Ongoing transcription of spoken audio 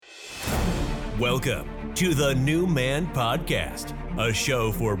Welcome to the New Man Podcast, a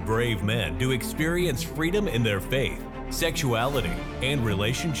show for brave men to experience freedom in their faith, sexuality, and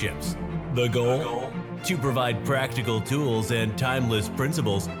relationships. The goal? To provide practical tools and timeless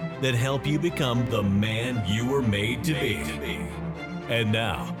principles that help you become the man you were made to be. And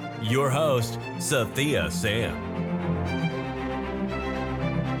now, your host, Sathya Sam.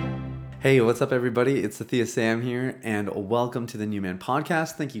 Hey, what's up, everybody? It's Sathya Sam here, and welcome to the New Man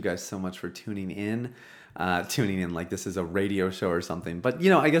Podcast. Thank you guys so much for tuning in like this is a radio show or something. But,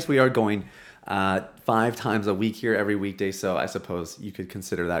 I guess we are going 5 times a week here every weekday, so I suppose you could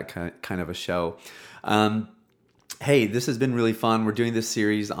consider that kind of a show. Hey, this has been really fun. We're doing this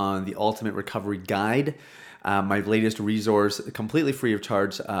series on the Ultimate Recovery Guide, my latest resource, completely free of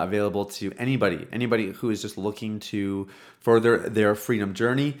charge, available to anybody who is just looking to further their freedom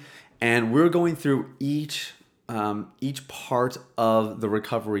journey. And we're going through each part of the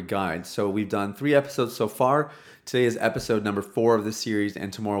recovery guide. So we've done 3 episodes so far. Today is episode number 4 of the series,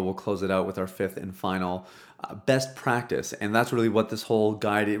 and tomorrow we'll close it out with our 5th and final best practice. And that's really what this whole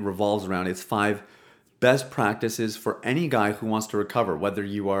guide revolves around. It's 5 best practices for any guy who wants to recover. Whether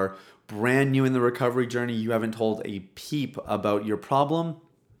you are brand new in the recovery journey, you haven't told a peep about your problem,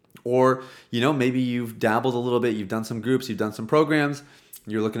 or maybe you've dabbled a little bit, you've done some groups, you've done some programs,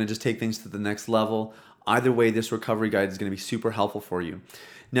 you're looking to just take things to the next level. Either way, this recovery guide is going to be super helpful for you.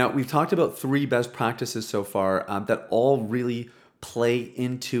 Now, we've talked about 3 best practices so far that all really play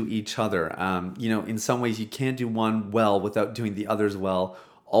into each other. In some ways, you can't do one well without doing the others well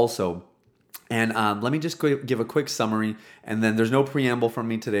also. And let me just give a quick summary, and then there's no preamble from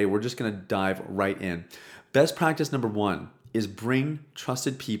me today. We're just going to dive right in. Best practice number 1 is bring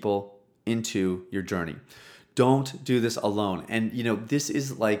trusted people into your journey. Don't do this alone. And, this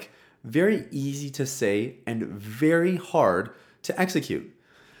is like very easy to say and very hard to execute,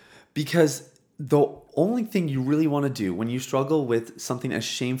 because the only thing you really want to do when you struggle with something as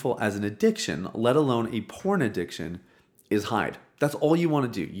shameful as an addiction, let alone a porn addiction, is hide. That's all you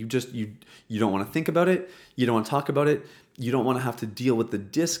want to do. You don't want to think about it. You don't want to talk about it. You don't want to have to deal with the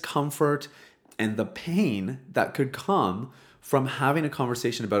discomfort and the pain that could come from having a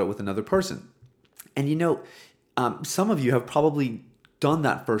conversation about it with another person. And some of you have probably done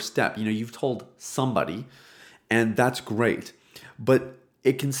that first step. You've told somebody, and that's great. But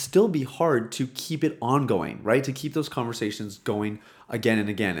it can still be hard to keep it ongoing, right? To keep those conversations going again and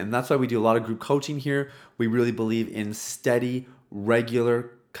again. And that's why we do a lot of group coaching here. We really believe in steady,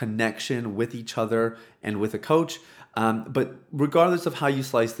 regular connection with each other and with a coach. But regardless of how you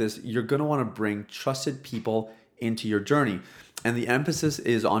slice this, you're going to want to bring trusted people into your journey. And the emphasis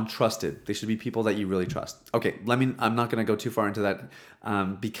is on trusted. They should be people that you really trust. Okay, I'm not going to go too far into that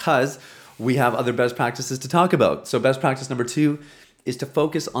because we have other best practices to talk about. So best practice number 2 is to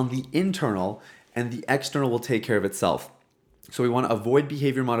focus on the internal, and the external will take care of itself. So we want to avoid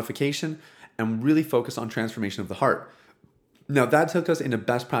behavior modification and really focus on transformation of the heart. Now that took us into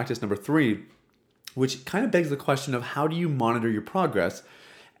best practice number 3, which kind of begs the question of how do you monitor your progress?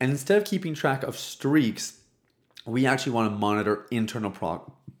 And instead of keeping track of streaks, we actually want to monitor internal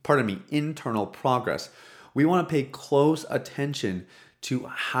progress. We want to pay close attention to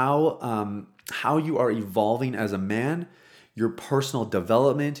how you are evolving as a man, your personal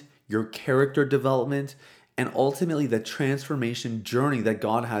development, your character development, and ultimately the transformation journey that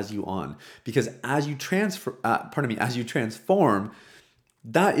God has you on. Because as you transform,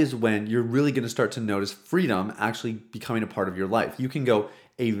 that is when you're really going to start to notice freedom actually becoming a part of your life. You can go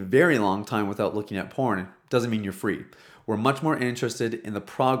a very long time without looking at porn. Doesn't mean you're free. We're much more interested in the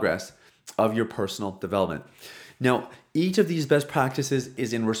progress of your personal development. Now, each of these best practices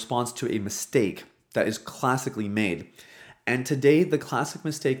is in response to a mistake that is classically made. And today, the classic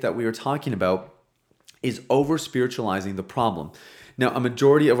mistake that we are talking about is over-spiritualizing the problem. Now, a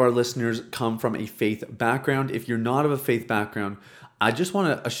majority of our listeners come from a faith background. If you're not of a faith background, I just want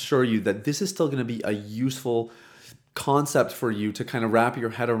to assure you that this is still going to be a useful concept for you to kind of wrap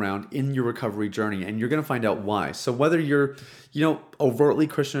your head around in your recovery journey, and you're going to find out why. So whether you're, overtly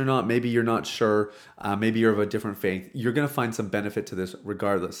Christian or not, maybe you're not sure, maybe you're of a different faith, you're going to find some benefit to this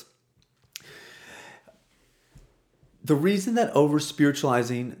regardless. The reason that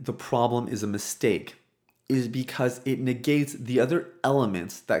over-spiritualizing the problem is a mistake is because it negates the other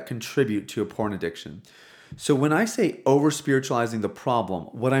elements that contribute to a porn addiction. So when I say over-spiritualizing the problem,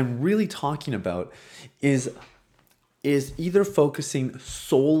 what I'm really talking about is either focusing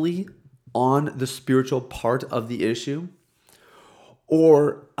solely on the spiritual part of the issue,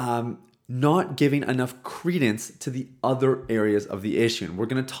 or not giving enough credence to the other areas of the issue. And we're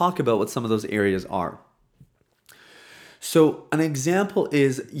going to talk about what some of those areas are. So an example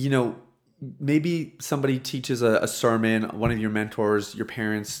is, maybe somebody teaches a sermon, one of your mentors, your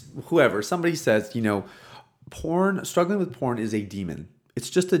parents, whoever, somebody says, struggling with porn is a demon. It's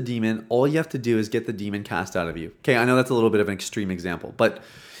just a demon. All you have to do is get the demon cast out of you. Okay, I know that's a little bit of an extreme example, but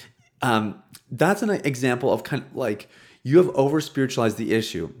that's an example of kind of like you have over-spiritualized the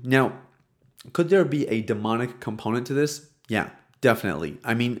issue. Now, could there be a demonic component to this? Yeah, definitely.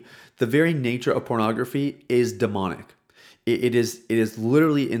 I mean, the very nature of pornography is demonic. It is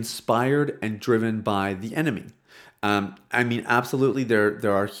literally inspired and driven by the enemy. I mean, absolutely,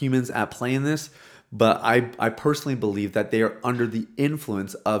 there are humans at play in this, but I personally believe that they are under the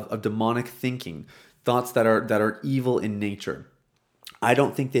influence of demonic thinking, thoughts that are evil in nature. I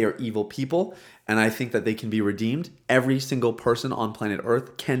don't think they are evil people, and I think that they can be redeemed. Every single person on planet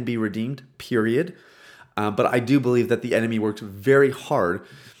Earth can be redeemed, period. But I do believe that the enemy works very hard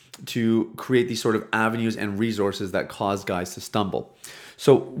to create these sort of avenues and resources that cause guys to stumble.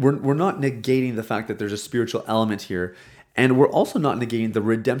 So we're not negating the fact that there's a spiritual element here, and we're also not negating the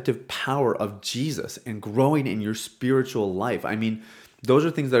redemptive power of Jesus and growing in your spiritual life. I mean, those are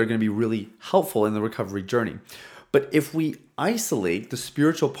things that are going to be really helpful in the recovery journey. But if we isolate the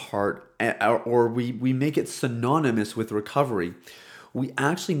spiritual part or we make it synonymous with recovery, we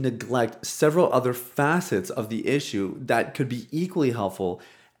actually neglect several other facets of the issue that could be equally helpful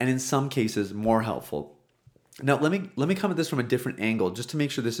and in some cases more helpful. Now, let me come at this from a different angle just to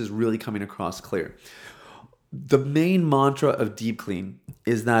make sure this is really coming across clear. The main mantra of Deep Clean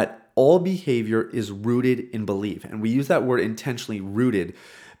is that all behavior is rooted in belief. And we use that word intentionally, rooted,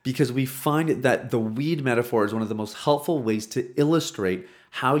 because we find that the weed metaphor is one of the most helpful ways to illustrate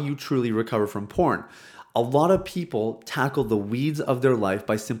how you truly recover from porn. A lot of people tackle the weeds of their life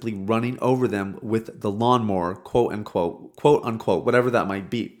by simply running over them with the lawnmower, quote unquote, whatever that might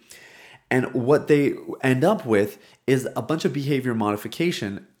be. And what they end up with is a bunch of behavior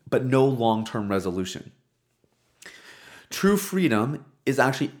modification, but no long-term resolution. True freedom is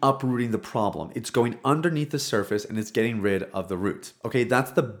actually uprooting the problem. It's going underneath the surface and it's getting rid of the roots. Okay,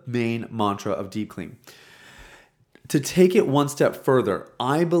 that's the main mantra of Deep Clean. To take it one step further,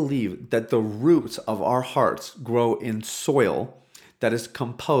 I believe that the roots of our hearts grow in soil that is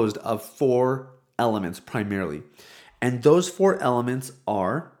composed of 4 elements primarily. And those 4 elements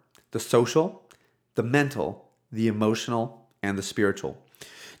are the social, the mental, the emotional, and the spiritual.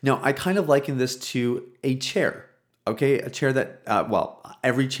 Now, I kind of liken this to a chair. Okay, a chair that,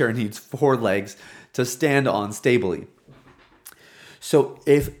 every chair needs 4 legs to stand on stably. So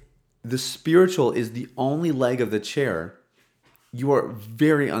if the spiritual is the only leg of the chair, you are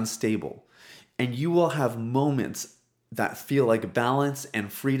very unstable. And you will have moments that feel like balance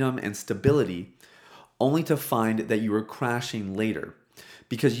and freedom and stability, only to find that you are crashing later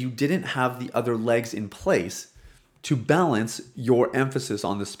because you didn't have the other legs in place to balance your emphasis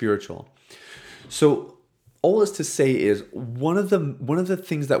on the spiritual. So all is to say is one of the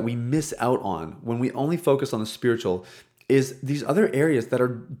things that we miss out on when we only focus on the spiritual is these other areas that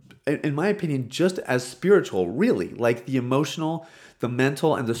are, in my opinion, just as spiritual, really, like the emotional, the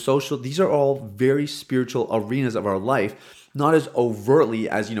mental, and the social. These are all very spiritual arenas of our life, not as overtly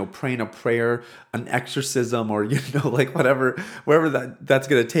as, praying a prayer, an exorcism, or, like wherever that's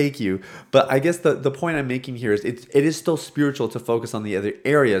going to take you. But I guess the point I'm making here is it is still spiritual to focus on the other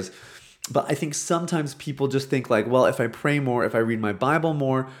areas. But I think sometimes people just think like, well, if I pray more, if I read my Bible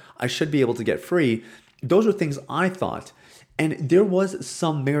more, I should be able to get free. Those are things I thought. And there was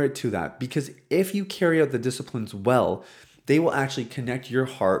some merit to that because if you carry out the disciplines well, they will actually connect your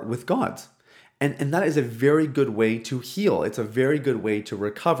heart with God's. And that is a very good way to heal. It's a very good way to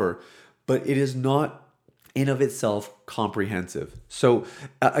recover, but it is not in of itself comprehensive. So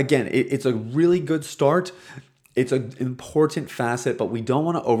again, it's a really good start. It's an important facet, but we don't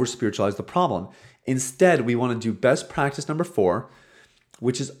want to over-spiritualize the problem. Instead, we want to do best practice number 4,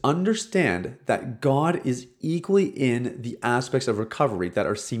 which is understand that God is equally in the aspects of recovery that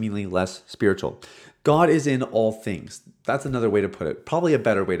are seemingly less spiritual. God is in all things. That's another way to put it, probably a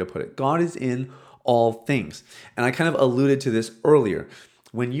better way to put it. God is in all things. And I kind of alluded to this earlier.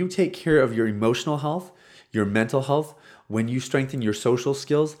 When you take care of your emotional health, your mental health, when you strengthen your social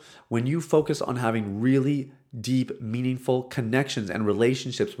skills, when you focus on having really deep, meaningful connections and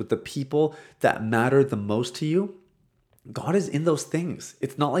relationships with the people that matter the most to you, God is in those things.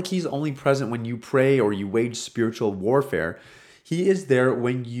 It's not like he's only present when you pray or you wage spiritual warfare. He is there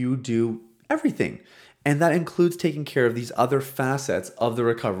when you do everything. And that includes taking care of these other facets of the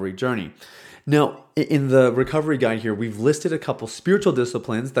recovery journey. Now, in the recovery guide here, we've listed a couple spiritual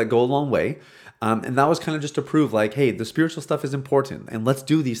disciplines that go a long way. And that was kind of just to prove like, hey, the spiritual stuff is important and let's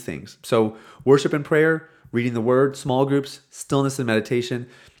do these things. So worship and prayer, reading the word, small groups, stillness and meditation.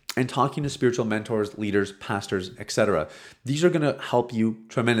 and talking to spiritual mentors, leaders, pastors, etc. These are going to help you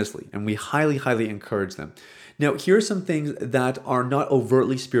tremendously, and we highly, highly encourage them. Now, here are some things that are not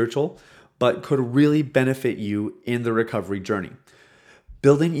overtly spiritual, but could really benefit you in the recovery journey.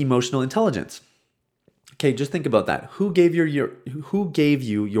 Building emotional intelligence. Okay, just think about that. Who gave you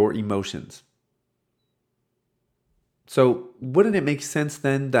your emotions? So wouldn't it make sense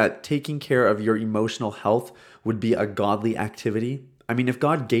then that taking care of your emotional health would be a godly activity? I mean, if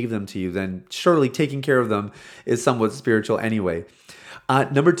God gave them to you, then surely taking care of them is somewhat spiritual anyway.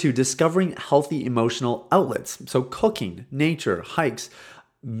 Number 2, discovering healthy emotional outlets. So cooking, nature, hikes,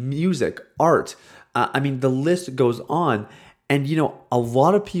 music, art. The list goes on. And a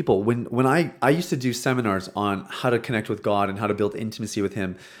lot of people, when I used to do seminars on how to connect with God and how to build intimacy with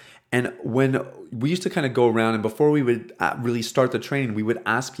Him, and when we used to kind of go around, and before we would really start the training, we would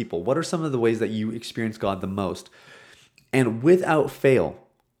ask people, what are some of the ways that you experience God the most? And without fail,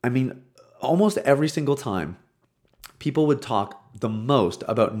 almost every single time, people would talk the most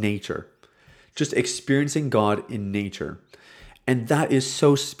about nature, just experiencing God in nature. And that is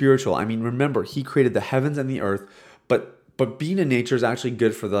so spiritual. Remember, He created the heavens and the earth, but being in nature is actually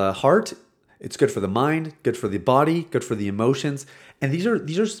good for the heart. It's good for the mind, good for the body, good for the emotions. And these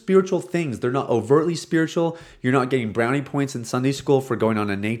are spiritual things. They're not overtly spiritual. You're not getting brownie points in Sunday school for going on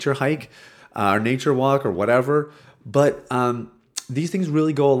a nature hike or nature walk or whatever. But these things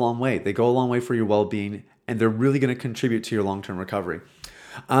really go a long way. They go a long way for your well-being, and they're really going to contribute to your long-term recovery.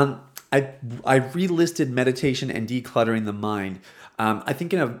 I relisted meditation and decluttering the mind. I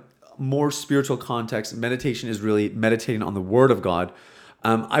think in a more spiritual context, meditation is really meditating on the Word of God.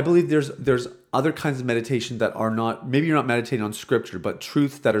 I believe there's other kinds of meditation that are not, maybe you're not meditating on Scripture, but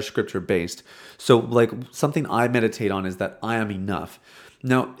truths that are Scripture-based. So like something I meditate on is that I am enough.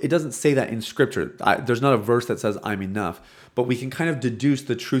 Now, it doesn't say that in Scripture. There's not a verse that says I'm enough, but we can kind of deduce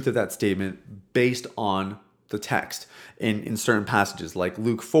the truth of that statement based on the text in certain passages like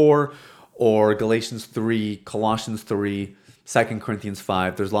Luke 4 or Galatians 3, Colossians 3, 2 Corinthians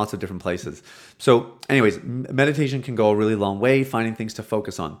 5. There's lots of different places. So anyways, meditation can go a really long way, finding things to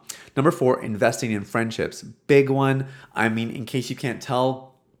focus on. Number 4, investing in friendships. Big one. In case you can't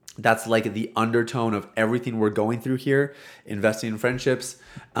tell, that's like the undertone of everything we're going through here, investing in friendships.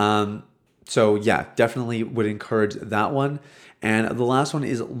 So yeah, definitely would encourage that one. And the last one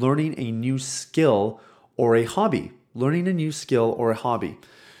is learning a new skill or a hobby. Learning a new skill or a hobby.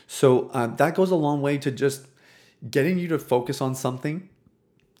 So that goes a long way to just getting you to focus on something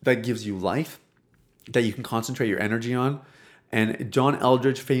that gives you life, that you can concentrate your energy on. And John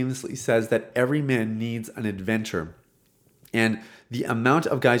Eldredge famously says that every man needs an adventure. And the amount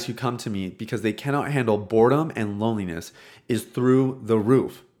of guys who come to me because they cannot handle boredom and loneliness is through the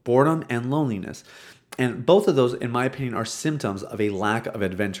roof. Boredom and loneliness. And both of those, in my opinion, are symptoms of a lack of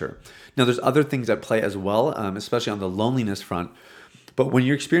adventure. Now, there's other things at play as well, especially on the loneliness front. But when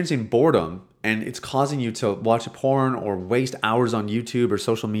you're experiencing boredom and it's causing you to watch porn or waste hours on YouTube or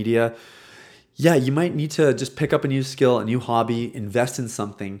social media, yeah, you might need to just pick up a new skill, a new hobby, invest in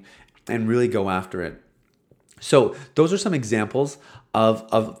something, and really go after it. So those are some examples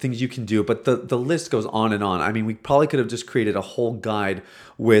of things you can do, but the list goes on and on. We probably could have just created a whole guide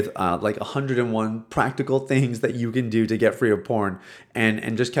with like 101 practical things that you can do to get free of porn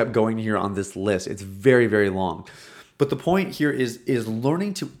and just kept going here on this list. It's very, very long. But the point here is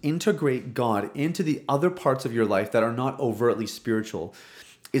learning to integrate God into the other parts of your life that are not overtly spiritual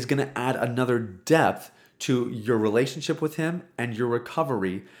is going to add another depth to your relationship with Him and your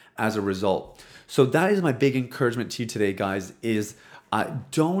recovery as a result. So that is my big encouragement to you today, guys, is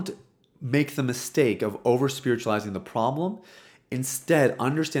don't make the mistake of over-spiritualizing the problem. Instead,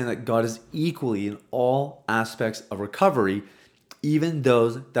 understand that God is equally in all aspects of recovery, even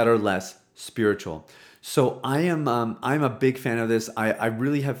those that are less spiritual. So I'm a big fan of this. I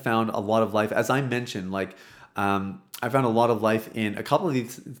really have found a lot of life, as I mentioned. I found a lot of life in a couple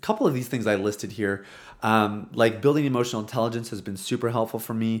of these things I listed here. Like building emotional intelligence has been super helpful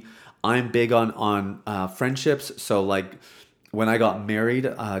for me. I'm big on friendships. So like when I got married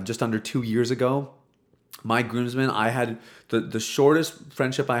just under 2 years ago, my groomsmen, I had the shortest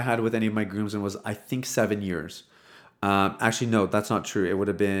friendship I had with any of my groomsmen was I think 7 years. Actually, no, that's not true. It would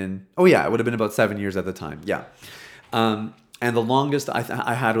have been, it would have been about 7 years at the time. Yeah. And the longest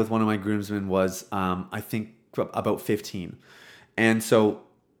I had with one of my groomsmen was, I think about 15. And so,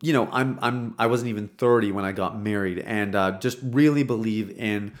 I wasn't even 30 when I got married, and just really believe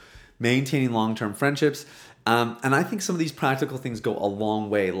in maintaining long-term friendships. And I think some of these practical things go a long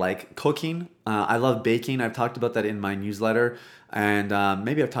way, like cooking. I love baking. I've talked about that in my newsletter, and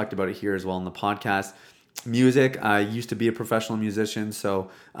maybe I've talked about it here as well in the podcast. Music, I used to be a professional musician,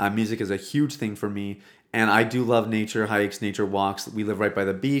 so music is a huge thing for me. And I do love nature, hikes, nature walks. We live right by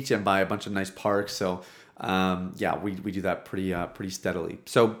the beach and by a bunch of nice parks. So we do that pretty steadily.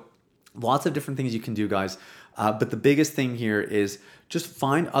 So lots of different things you can do, guys. But the biggest thing here is just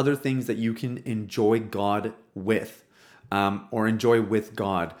find other things that you can enjoy God with, or enjoy with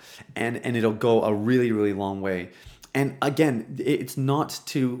God. And it'll go a really, really long way. And again, it's not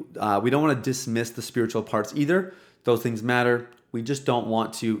to, we don't want to dismiss the spiritual parts either. Those things matter. We just don't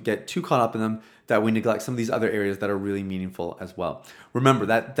want to get too caught up in them that we neglect some of these other areas that are really meaningful as well. Remember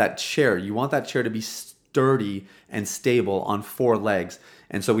that chair, you want that chair to be sturdy and stable on 4 legs.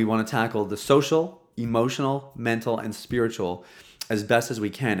 And so we want to tackle the social, emotional, mental, and spiritual as best as we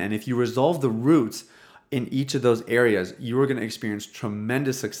can. And if you resolve the roots in each of those areas, you are going to experience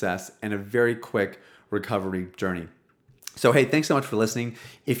tremendous success and a very quick recovery journey. So, hey, thanks so much for listening.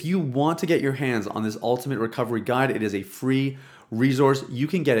 If you want to get your hands on this Ultimate Recovery Guide, it is a free resource. You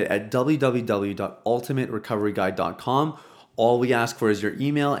can get it at www.ultimaterecoveryguide.com. All we ask for is your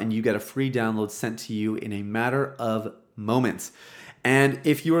email, and you get a free download sent to you in a matter of moments. And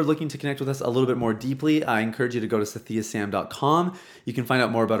if you are looking to connect with us a little bit more deeply, I encourage you to go to sathiasam.com. You can find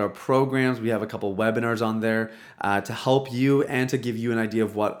out more about our programs. We have a couple webinars on there to help you and to give you an idea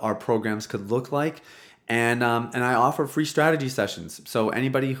of what our programs could look like. And I offer free strategy sessions. So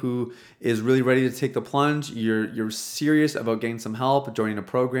anybody who is really ready to take the plunge, you're serious about getting some help, joining a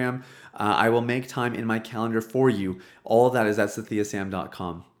program, I will make time in my calendar for you. All of that is at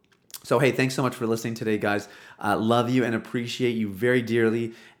sathiasam.com. So, hey, thanks so much for listening today, guys. Love you and appreciate you very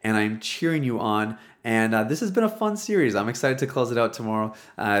dearly. And I'm cheering you on. And this has been a fun series. I'm excited to close it out tomorrow.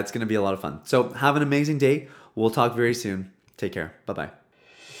 It's going to be a lot of fun. So have an amazing day. We'll talk very soon. Take care. Bye-bye.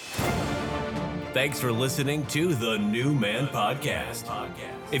 Thanks for listening to the New Man Podcast.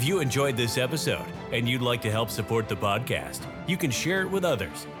 If you enjoyed this episode and you'd like to help support the podcast, you can share it with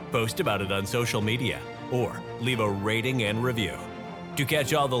others, post about it on social media, or leave a rating and review. To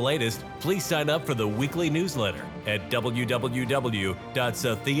catch all the latest, please sign up for the weekly newsletter at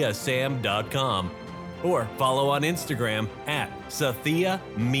www.sathiasam.com or follow on Instagram at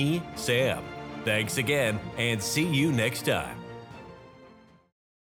SathiaMeSam. Thanks again, and see you next time.